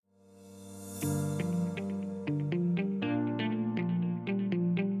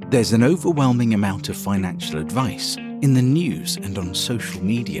There's an overwhelming amount of financial advice in the news and on social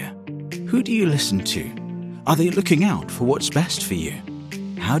media. Who do you listen to? Are they looking out for what's best for you?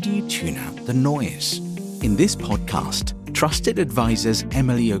 How do you tune out the noise? In this podcast, trusted advisors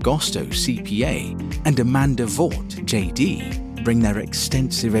Emily Agosto, CPA, and Amanda Vaught, JD, bring their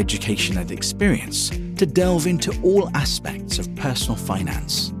extensive education and experience to delve into all aspects of personal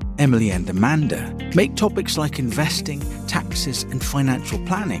finance. Emily and Amanda make topics like investing, taxes, and financial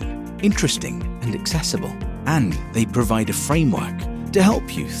planning interesting and accessible. And they provide a framework to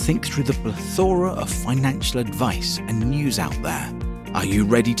help you think through the plethora of financial advice and news out there. Are you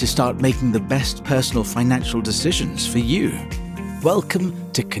ready to start making the best personal financial decisions for you?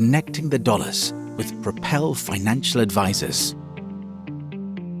 Welcome to Connecting the Dollars with Propel Financial Advisors.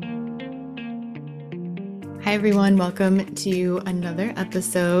 Hi, everyone. Welcome to another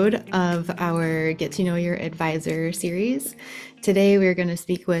episode of our Get to Know Your Advisor series. Today, we're going to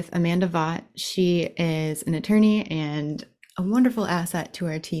speak with Amanda Vaught. She is an attorney and a wonderful asset to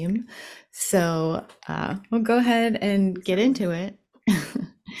our team. So we'll go ahead and get into it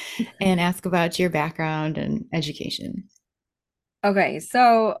and ask about your background and education. Okay,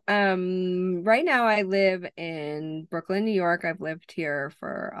 so right now I live in Brooklyn, New York. I've lived here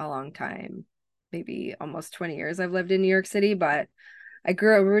for a long time, maybe almost 20 years I've lived in New York City, but I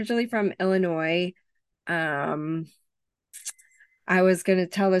grew up originally from Illinois. I was going to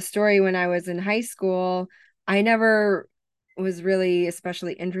tell a story when I was in high school. I never was really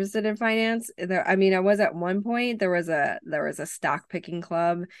especially interested in finance. I was at one point. There was a stock picking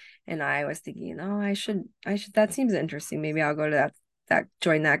club, and I was thinking, oh, I should that seems interesting. Maybe I'll go to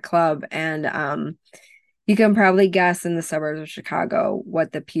join that club. And you can probably guess in the suburbs of Chicago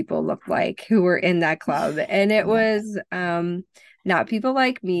what the people looked like who were in that club, and it was not people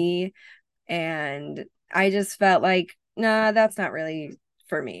like me. And I just felt like, nah, that's not really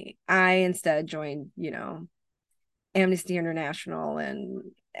for me. I instead joined, Amnesty International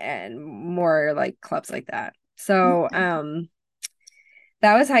and more like clubs like that. So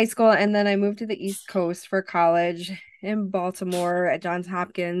that was high school, and then I moved to the East Coast for college in Baltimore at Johns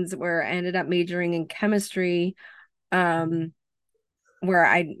Hopkins, where I ended up majoring in chemistry. Where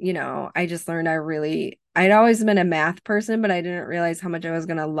I just learned I'd always been a math person, but I didn't realize how much I was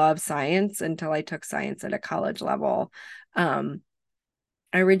going to love science until I took science at a college level.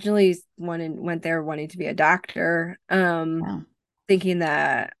 I originally went there wanting to be a doctor, Wow. thinking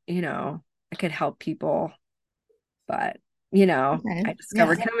that, I could help people. But, Okay. I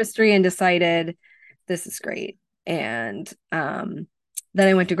discovered Yeah. chemistry and decided this is great. And then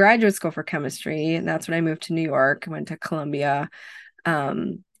I went to graduate school for chemistry, and that's when I moved to New York. I went to Columbia.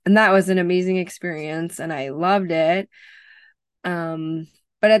 And that was an amazing experience, and I loved it.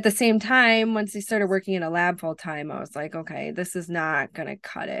 But at the same time, once I started working in a lab full time, I was like, okay, this is not going to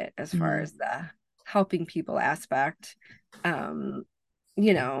cut it as far as the helping people aspect. Even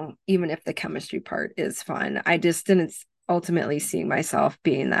if the chemistry part is fun, I just didn't ultimately see myself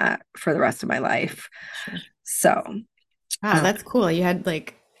being that for the rest of my life. Sure. So, Wow, that's cool. You had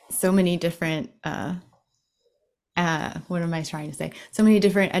like so many different what am I trying to say? So many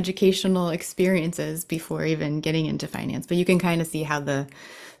different educational experiences before even getting into finance, but you can kind of see how the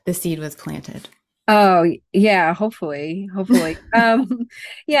seed was planted. oh yeah, hopefully.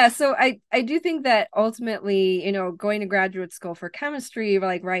 Yeah, so I do think that ultimately, going to graduate school for chemistry,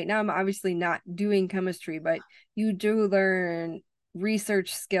 like right now I'm obviously not doing chemistry, but you do learn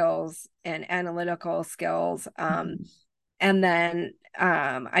research skills and analytical skills. And then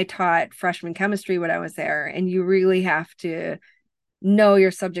I taught freshman chemistry when I was there, and you really have to know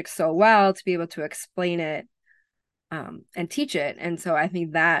your subject so well to be able to explain it and teach it. And so I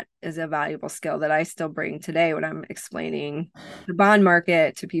think that is a valuable skill that I still bring today when I'm explaining the bond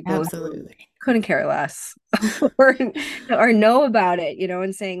market to people who Absolutely. couldn't care less or know about it,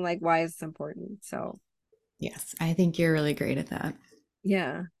 and saying like, why is this important? So Yes, I think you're really great at that.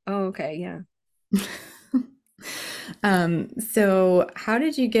 yeah. Oh, okay. Yeah. So how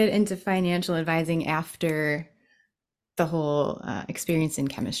did you get into financial advising after the whole experience in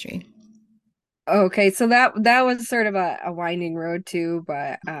chemistry? Okay. So that was sort of a winding road too,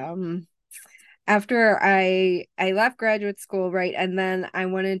 but after I left graduate school, right, and then I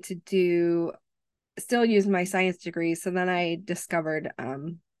wanted to still use my science degree. So then I discovered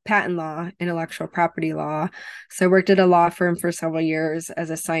patent law, intellectual property law. So I worked at a law firm for several years as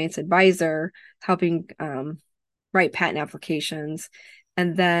a science advisor, helping write patent applications.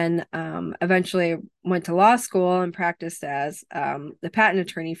 And then eventually went to law school and practiced as the patent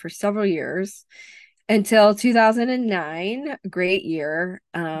attorney for several years until 2009, a great year,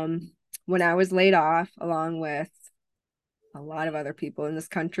 when I was laid off along with a lot of other people in this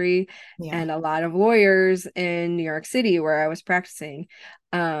country Yeah. and a lot of lawyers in New York City where I was practicing.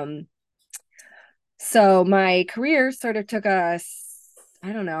 So my career sort of took a,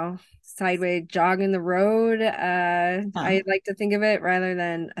 I don't know, sideways jog in the road. I Oh. like to think of it rather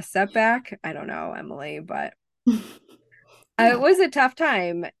than a setback. I don't know, Emily, but it Yeah. was a tough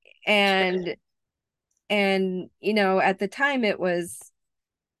time. And at the time it was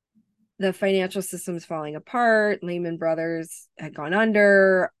the financial system's falling apart. Lehman Brothers had gone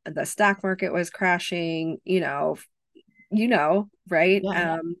under. The stock market was crashing. Right?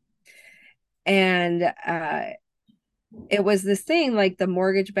 Yeah. And it was this thing like the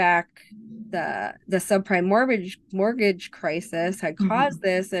subprime mortgage crisis had caused Mhm.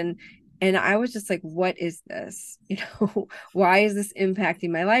 this, and I was just like, what is this? Why is this impacting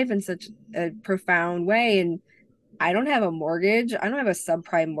my life in such a profound way? And I don't have a mortgage. I don't have a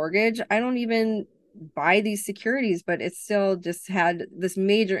subprime mortgage. I don't even buy these securities, but it still just had this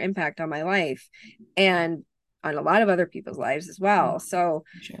major impact on my life and on a lot of other people's lives as well. So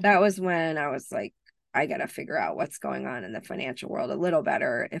Sure. that was when I was like, I got to figure out what's going on in the financial world a little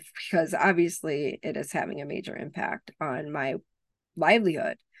better, because obviously it is having a major impact on my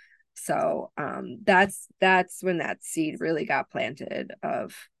livelihood. So that's when that seed really got planted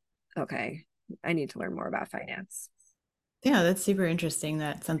of, okay, I need to learn more about finance. Yeah, that's super interesting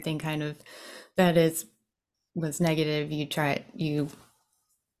that something kind of that is was negative, you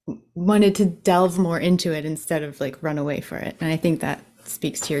wanted to delve more into it instead of like run away for it. And I think that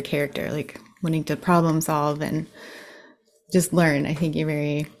speaks to your character, like wanting to problem solve and just learn. I think you're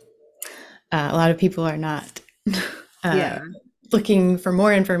very, a lot of people are not uh, Yeah. looking for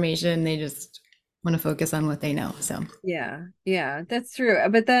more information. They just want to focus on what they know. So, Yeah, that's true.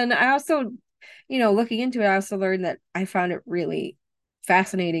 But then I also, looking into it, I also learned that I found it really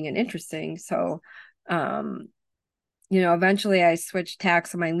fascinating and interesting. So, um, eventually I switched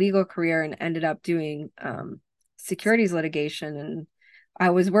tacks in my legal career and ended up doing securities litigation. And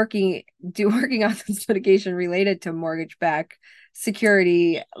I was working on this litigation related to mortgage-backed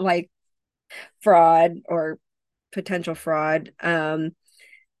security, like fraud or potential fraud. And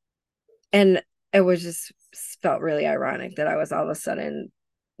it was just felt really ironic that I was all of a sudden,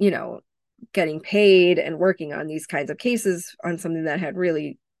 you know, getting paid and working on these kinds of cases on something that had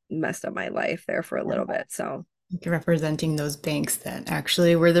really messed up my life there for a yeah, little bit. So, like representing those banks that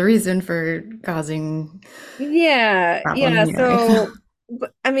actually were the reason for causing yeah. problems in your life. So,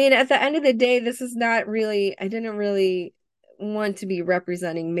 I mean, at the end of the day, this is not really, I didn't really want to be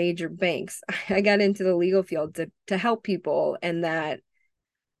representing major banks. I got into the legal field to help people, and that,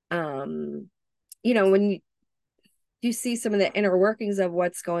 um, when you see some of the inner workings of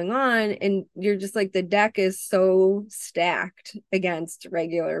what's going on, and you're just like, the deck is so stacked against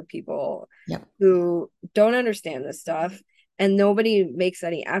regular people Yep. who don't understand this stuff, and nobody makes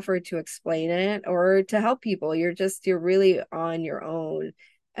any effort to explain it or to help people. You're really on your own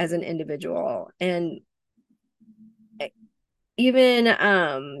as an individual. And even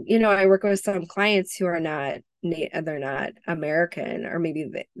I work with some clients who are not they're not American, or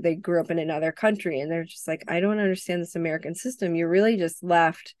maybe they grew up in another country, and they're just like, I don't understand this American system. You're really just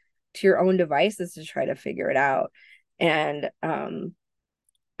left to your own devices to try to figure it out. And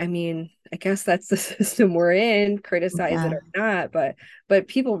I mean, I guess that's the system we're in, criticize it Yeah. or not, but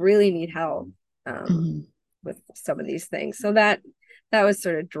people really need help um Mhm. with some of these things. So that was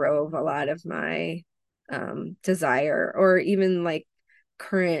sort of drove a lot of my desire, or even like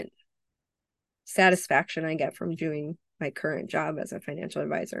current satisfaction I get from doing my current job as a financial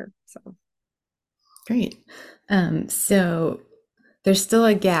advisor. So, Great. So there's still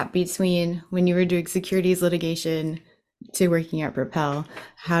a gap between when you were doing securities litigation to working at Propel.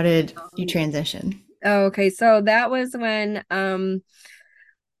 How did you transition? okay, so that was when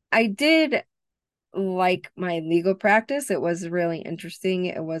I did like my legal practice. It was really interesting.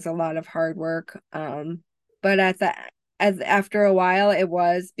 It was a lot of hard work. But as after a while, it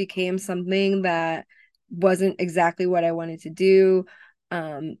became something that wasn't exactly what I wanted to do.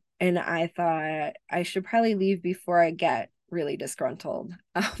 And I thought I should probably leave before I get really disgruntled,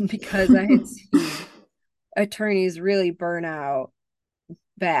 because I had seen attorneys really burn out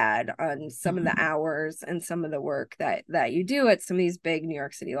bad on some of the Mhm. hours and some of the work that you do at some of these big New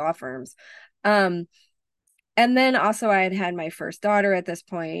York City law firms. Um, and then also I had had my first daughter at this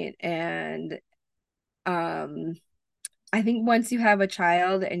point, and um I think once you have a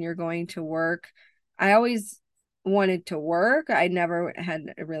child and you're going to work, I always wanted to work. I never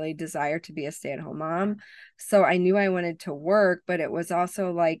had a really desire to be a stay-at-home mom. So I knew I wanted to work, but it was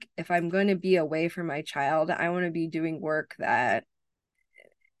also like, if I'm going to be away from my child, I want to be doing work that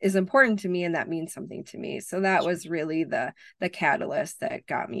is important to me and that means something to me. So that was really the catalyst that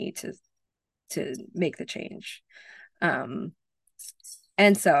got me to make the change. And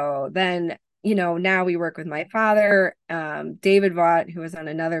so then, now we work with my father, David Vaught, who was on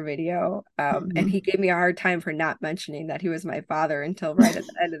another video. And he gave me a hard time for not mentioning that he was my father until right at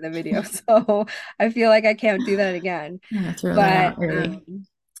the end of the video. So I feel like I can't do that again. Yeah, throw that But out early.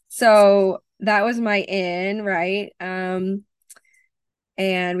 so that was my in, right?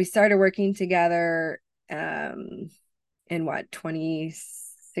 And we started working together in what,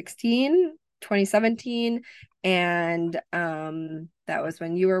 2016, 2017. And that was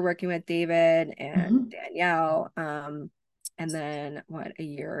when you were working with David and Danielle. And then what, a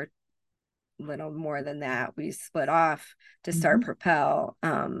year, little more than that, we split off to start Propel,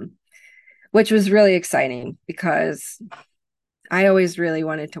 which was really exciting because I always really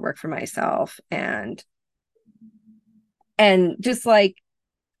wanted to work for myself, and just like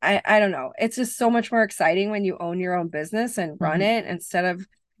I don't know, it's just so much more exciting when you own your own business and run it instead of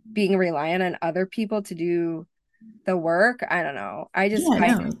being reliant on other people to do the work. I don't know. I just Yeah,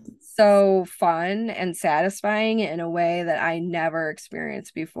 find no. it so fun and satisfying in a way that I never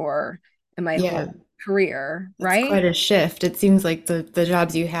experienced before in my Yeah, whole career, it's quite right? a shift. It seems like the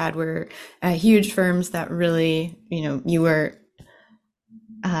jobs you had were huge firms that really, you were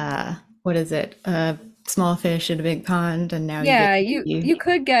what is it? A small fish in a big pond, and now you get Yeah, to you be, you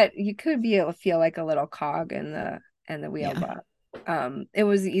could get you could be able to feel like a little cog in the wheel, yeah, but it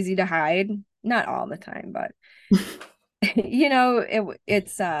was easy to hide, not all the time, but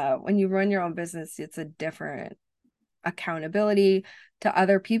it's when you run your own business, it's a different accountability to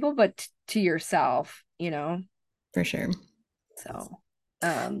other people, but to yourself. for sure. So,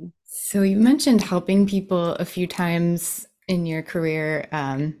 um, So you mentioned helping people a few times in your career.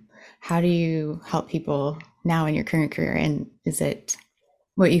 How do you help people now in your current career? And is it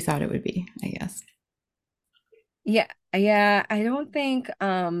what you thought it would be, I guess? yeah, yeah, I don't think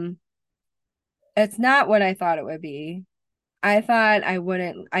it's not what I thought it would be. I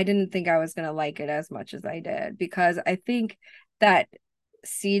didn't think I was going to like it as much as I did, because I think that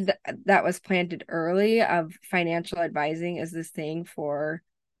seed that was planted early of financial advising is this thing for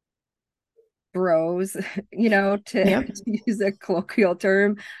bros, to, Yep. to use a colloquial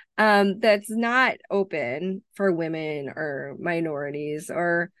term, that's not open for women or minorities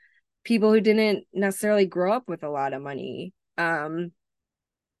or people who didn't necessarily grow up with a lot of money.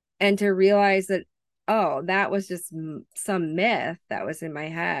 And to realize that, oh, that was just some myth that was in my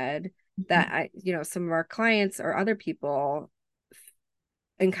head that some of our clients or other people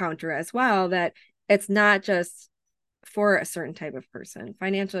encounter as well, that it's not just for a certain type of person.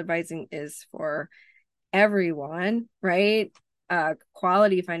 Financial advising is for everyone, right?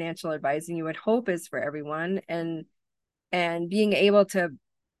 Quality financial advising, you would hope, is for everyone, and being able to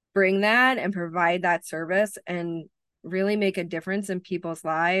bring that and provide that service and really make a difference in people's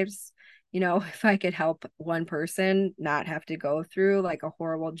lives. If I could help one person not have to go through like a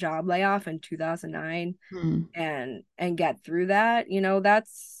horrible job layoff in 2009 Hmm. and get through that,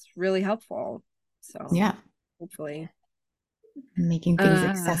 that's really helpful. So Yeah. hopefully. Making things Uh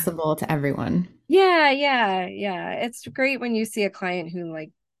accessible to everyone. yeah. It's great when you see a client who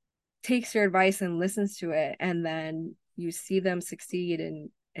like takes your advice and listens to it, and then you see them succeed,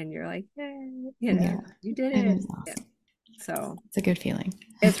 and you're like, yeah, Yeah. you did It it. is Yeah. awesome. So It's a good feeling.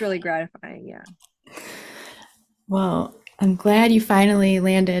 it's really gratifying. Yeah. Well, I'm glad you finally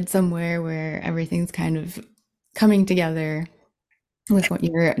landed somewhere where everything's kind of coming together with what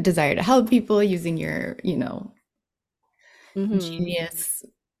your desire to help people using your, Mm-hmm. genius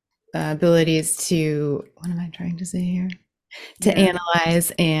abilities to, what am I trying to say here? To Yeah.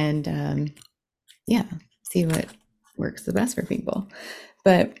 analyze and, yeah, see what works the best for people.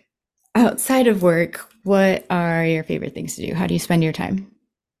 But outside of work, what are your favorite things to do? How do you spend your time?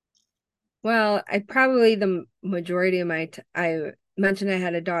 Well, I probably the majority of I mentioned I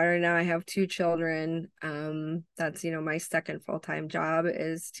had a daughter. Now I have two children. That's, my second full-time job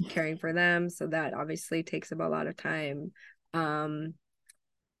is caring for them. So that obviously takes up a lot of time. Um,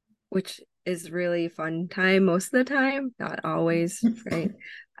 which is really fun time most of the time, not always, right?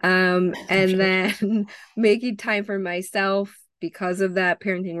 I'm And sure. then making time for myself because of that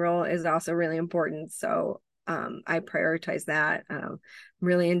parenting role is also really important. So I prioritize that. I'm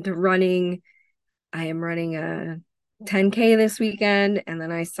really into running. I am running a 10K this weekend, and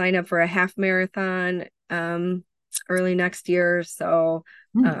then I sign up for a half marathon early next year. So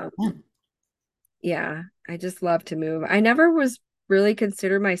Mm, um, fun. yeah, I just love to move. I never was really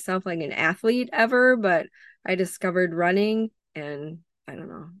considered myself like an athlete ever, but I discovered running, and I don't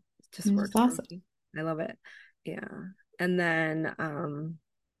know, it just It's works for awesome. me. I love it. Yeah. And then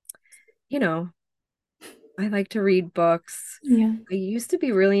I like to read books. Yeah. I used to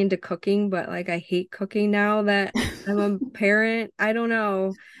be really into cooking, but like I hate cooking now that I'm a parent. I don't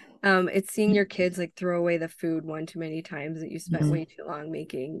know. It's seeing your kids like throw away the food one too many times that you spent Mhm. way too long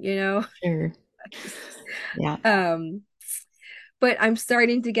making. Sure. Yeah. Um, but I'm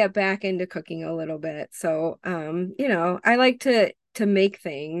starting to get back into cooking a little bit. So, I like to make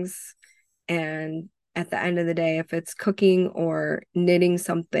things, and at the end of the day, if it's cooking or knitting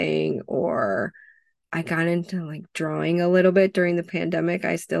something, or I got into like drawing a little bit during the pandemic,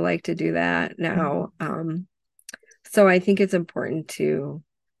 I still like to do that now. So I think it's important to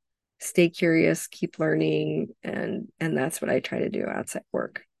stay curious, keep learning, and that's what I try to do outside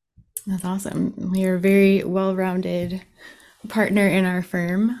work. That's awesome. You're a very well-rounded partner in our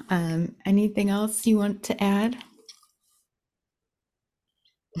firm. Anything else you want to add?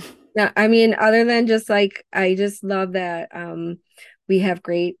 Yeah, I mean, other than just like I just love that we have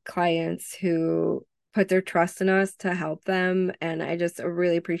great clients who put their trust in us to help them, and I just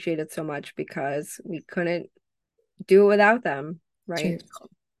really appreciate it so much because we couldn't do it without them, Sure. right? So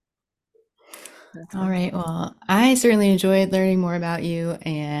that's All fun. right. Well, I certainly enjoyed learning more about you.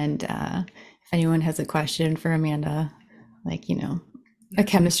 And if anyone has a question for Amanda, like, a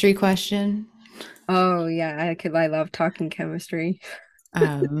chemistry question, Oh yeah, I love talking chemistry.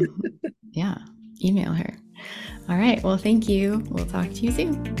 um, yeah, email her. All right. Well, thank you. We'll talk to you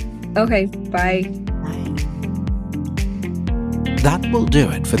soon. Okay, bye. Bye. That will do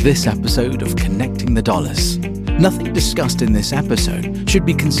it for this episode of Connecting the Dollars. Nothing discussed in this episode should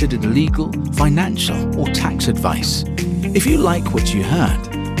be considered legal, financial, or tax advice. If you like what you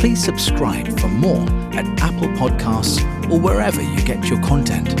heard, please subscribe for more at Apple Podcasts or wherever you get your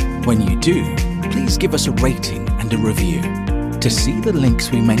content. When you do, please give us a rating and a review. To see the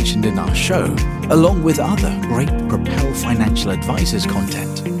links we mentioned in our show, along with other great Propel Financial Advisors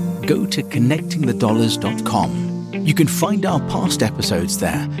content, go to connectingthedollars.com. You can find our past episodes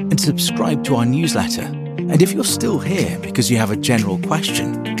there and subscribe to our newsletter. And if you're still here because you have a general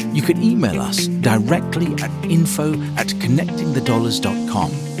question, you can email us directly at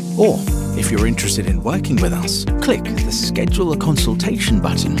info@connectingthedollars.com. Or, if you're interested in working with us, click the Schedule a Consultation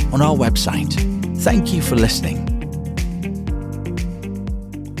button on our website. Thank you for listening.